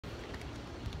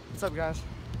What's up, guys?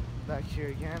 Back here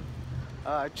again.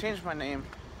 I changed my name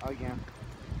again.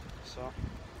 So,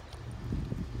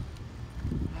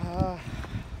 I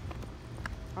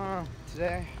don't know.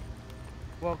 Today,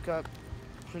 woke up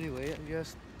pretty late, I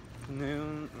guess.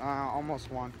 Noon,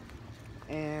 almost 1.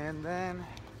 And then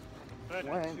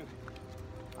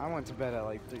I went to bed at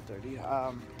like 3:30.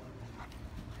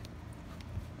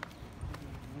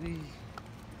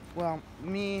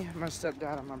 Me, my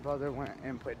stepdad, and my brother went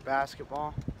and played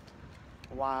basketball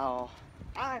while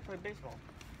I played baseball.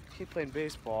 he played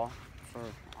baseball for,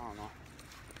 I don't know,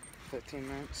 15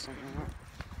 minutes, something like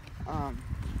that.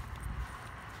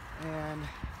 And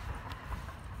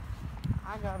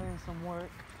I got in some work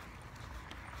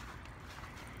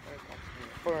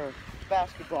for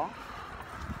basketball,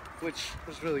 which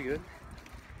was really good.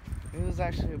 It was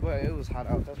actually, but it was hot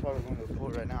out. That's why we're going to the pool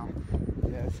right now.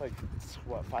 Yeah, it's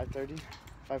what, 5:30,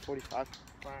 5:45,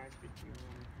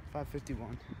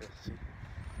 5:51.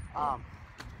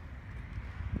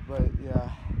 But yeah.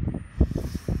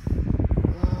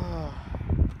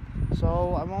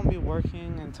 So I won't be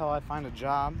working until I find a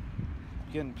job,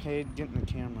 getting paid, getting the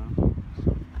camera.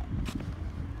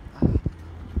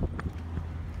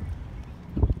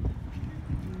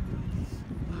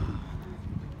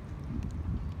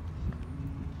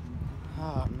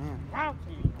 Oh man.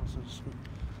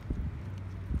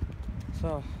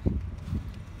 So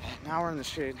now we're in the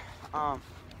shade.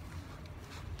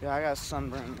 Yeah, I got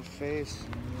sunburn in the face.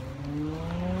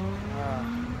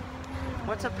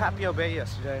 Went to Papio Bay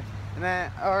yesterday, and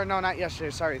then, or no, not yesterday.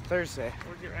 Sorry, Thursday.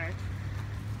 With your ex?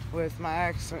 With my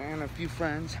ex and a few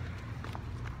friends,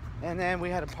 and then we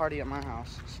had a party at my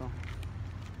house. So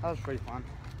that was pretty fun.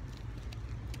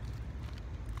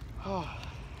 Oh,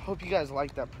 hope you guys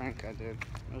liked that prank I did.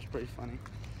 It was pretty funny.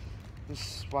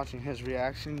 Just watching his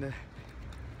reaction to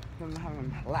him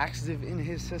having laxative in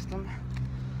his system.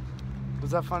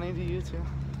 Was that funny to you too?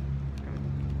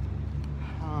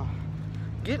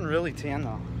 Getting really tan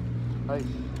though. Like,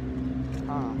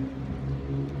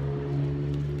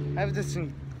 I have this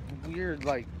weird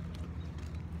like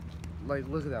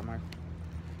look at that, Mark.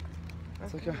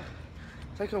 It's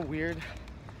like a weird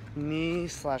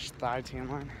knee/thigh tan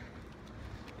line.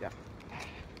 Yeah.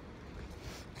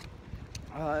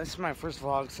 This is my first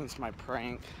vlog since my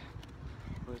prank,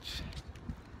 which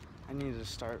I need to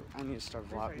start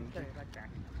vlogging.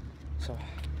 So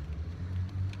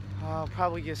I'll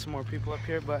probably get some more people up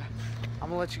here, but I'm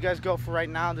gonna let you guys go for right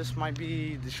now. This might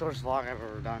be the shortest vlog I've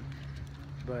ever done.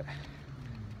 But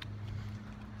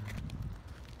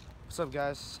what's up,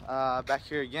 guys? Back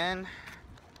here again.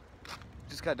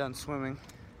 Just got done swimming.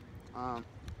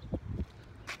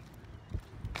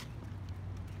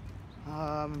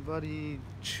 My buddy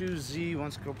Chu Z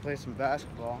wants to go play some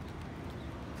basketball.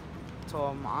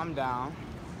 Told him I'm down.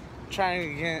 Trying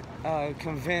to get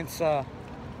convince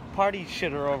party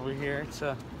shitter over here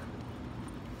to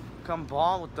come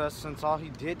ball with us, since all he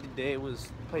did today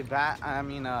was play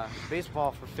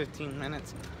baseball for 15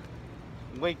 minutes.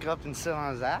 Wake up and sit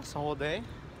on his ass the whole day.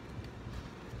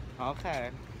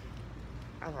 Okay.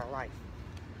 I have a life.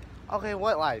 Okay,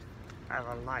 what life? I have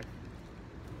a life.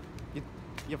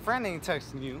 Your friend ain't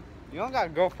texting you. You don't got a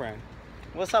girlfriend.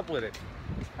 What's up with it?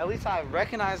 At least I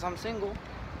recognize I'm single.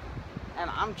 And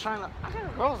I got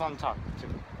girls I'm talking to.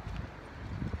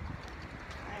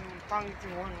 I'm talking to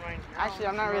one right now. Actually,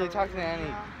 I'm not really talking to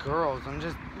any girls. I'm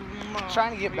just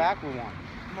trying to get back with one.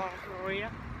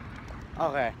 Maria.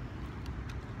 Okay.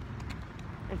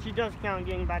 And she does count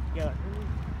getting back together.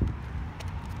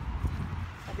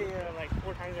 I did it like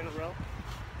 4 times in a row.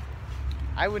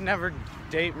 I would never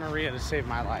date Maria to save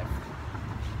my life.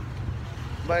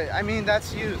 But, I mean,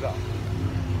 that's you, though.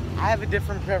 I have a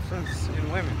different preference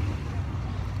in women.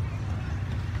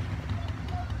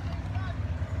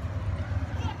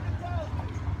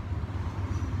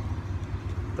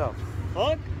 The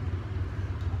fuck?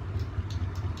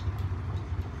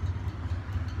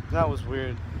 That was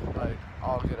weird. Like,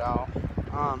 I'll get out.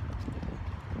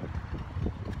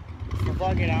 You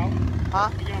vlog it out? Huh?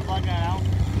 You gonna vlog that out?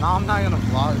 No, I'm not gonna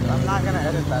vlog. I'm not gonna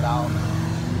edit that out.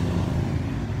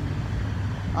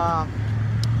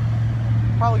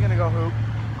 Probably gonna go hoop.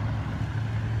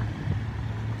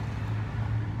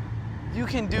 You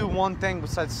can do one thing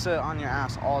besides sit on your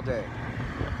ass all day.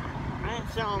 I ain't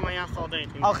sit on my ass all day.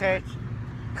 Okay.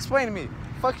 Explain to me.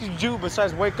 Fuck you do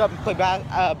besides wake up and play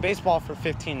baseball for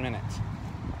 15 minutes.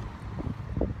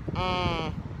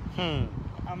 I'm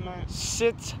not.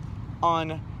 Sit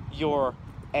on your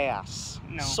ass.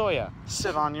 No. Soya,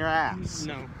 sit on your ass.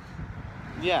 No.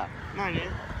 Yeah. Mine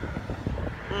is.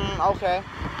 Okay.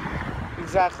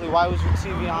 Exactly. Why was your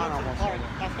TV on almost?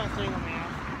 That's not sitting on my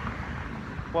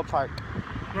ass. What park?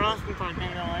 Roscoe Park,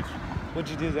 thank you very much. What'd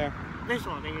you do there?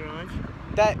 Baseball, thank you very much.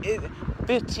 That is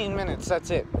 15 minutes, that's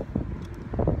it.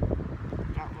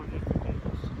 Not working for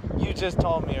minutes. You just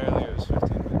told me earlier it was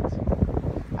 15 minutes.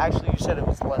 Actually, you said it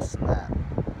was less than that.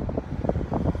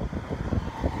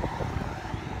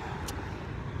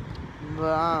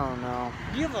 But I don't know.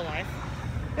 You have a life.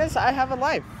 Yes, I have a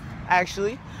life.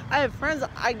 Actually, I have friends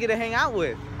I get to hang out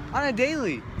with on a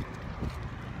daily.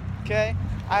 Okay?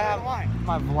 I have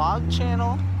my vlog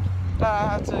channel that I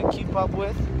have to keep up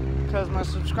with because my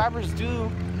subscribers do.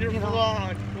 Your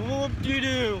vlog. What do you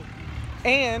do?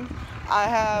 And I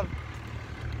have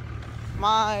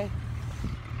my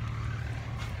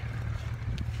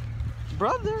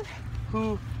brother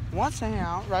who wants to hang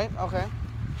out, right? Okay.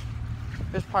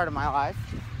 It's part of my life.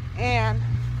 And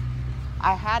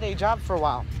I had a job for a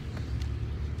while.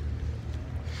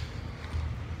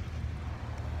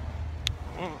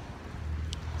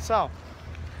 So,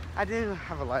 I did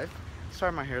have a life.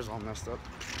 Sorry, my hair's all messed up.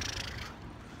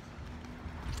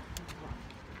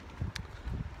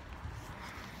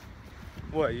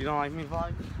 What, you don't like me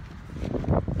vlog?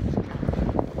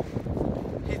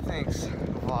 He thinks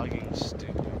vlogging is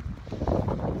stupid.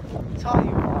 It's all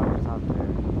you vloggers out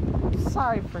there.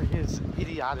 Sorry for his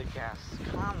idiotic ass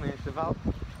comment about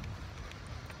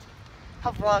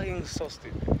how vlogging is so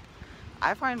stupid.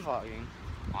 I find vlogging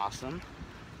awesome,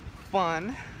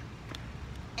 fun,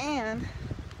 and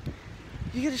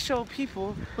you get to show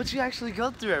people what you actually go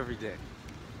through every day.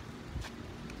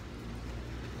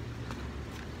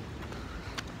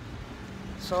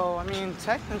 So, I mean,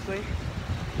 technically,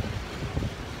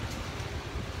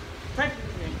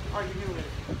 all you do is.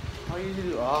 all you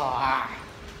do,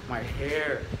 my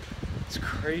hair, it's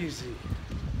crazy.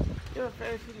 You have a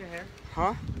fetish with your hair?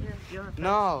 Huh? Yeah, you have a fetish.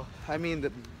 No, I mean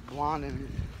the blonde in it.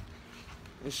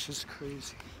 It's just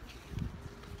crazy.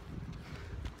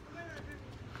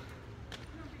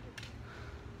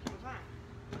 What time?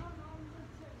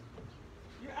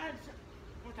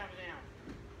 What time is it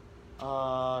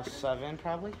now? 7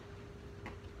 probably.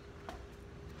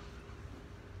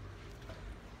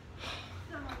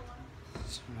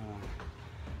 Is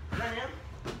that him?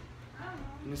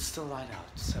 And it's still light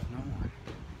out. 7:01.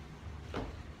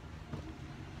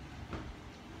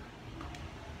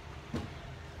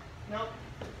 Nope.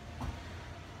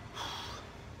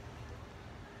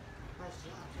 Nice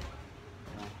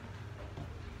job.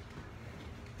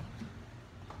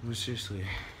 No, seriously,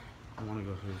 I want to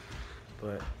go hoop,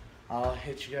 but I'll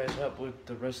hit you guys up with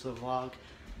the rest of the vlog.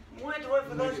 Wait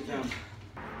for those two.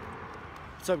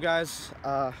 What's up, guys?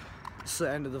 This is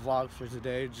the end of the vlog for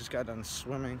today. Just got done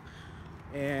swimming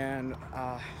and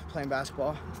playing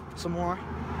basketball some more.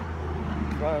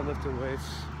 Probably lifted weights,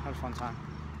 had a fun time.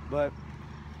 But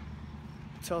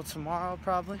till tomorrow,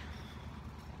 probably.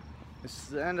 This is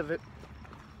the end of it.